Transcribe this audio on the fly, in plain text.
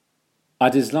I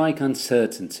dislike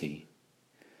uncertainty.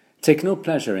 Take no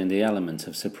pleasure in the element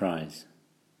of surprise.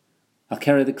 I'll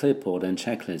carry the clipboard and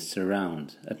checklists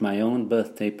around at my own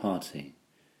birthday party.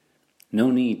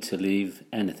 No need to leave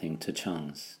anything to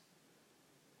chance.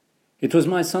 It was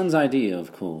my son's idea,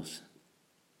 of course.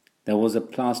 There was a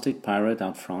plastic pirate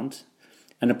out front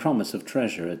and a promise of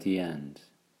treasure at the end.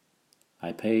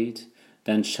 I paid,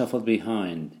 then shuffled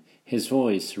behind, his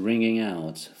voice ringing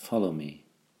out, "Follow me."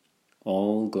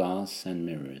 All glass and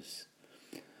mirrors.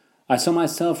 I saw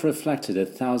myself reflected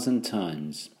 1,000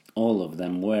 times, all of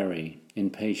them wary,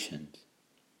 impatient.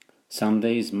 Some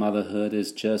days motherhood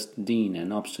is just Dean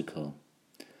an obstacle.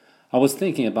 I was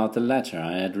thinking about the letter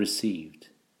I had received.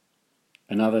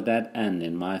 Another dead end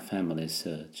in my family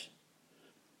search.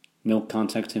 No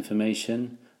contact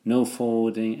information, no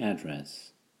forwarding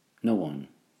address. No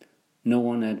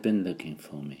one had been looking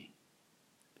for me.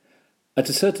 At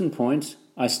a certain point,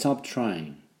 I stopped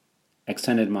trying,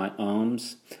 extended my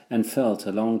arms, and felt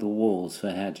along the walls for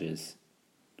hedges.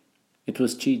 It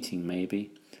was cheating,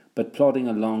 maybe, but plodding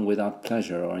along without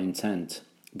pleasure or intent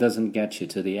doesn't get you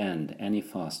to the end any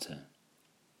faster.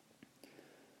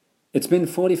 It's been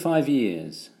 45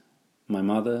 years. My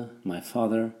mother, my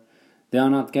father, they are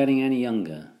not getting any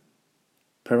younger.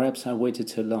 Perhaps I waited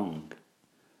too long.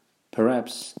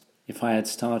 Perhaps, if I had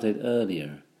started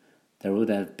earlier, there would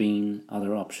have been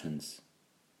other options,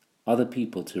 other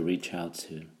people to reach out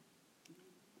to.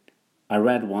 I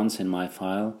read once in my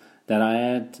file that I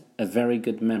had a very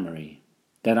good memory,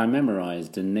 that I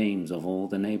memorized the names of all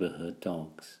the neighborhood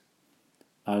dogs.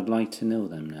 I would like to know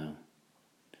them now.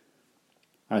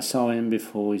 I saw him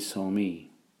before he saw me.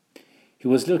 He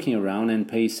was looking around and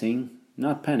pacing,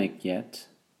 not panicked yet,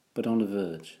 but on the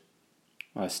verge.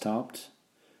 I stopped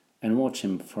and watched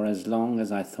him for as long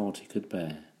as I thought he could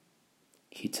bear.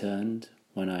 He turned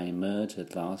when I emerged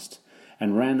at last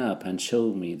and ran up and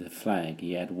showed me the flag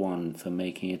he had won for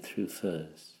making it through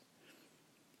first.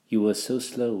 "You were so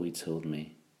slow," he told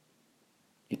me.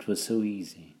 "It was so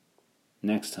easy.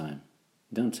 Next time,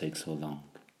 don't take so long."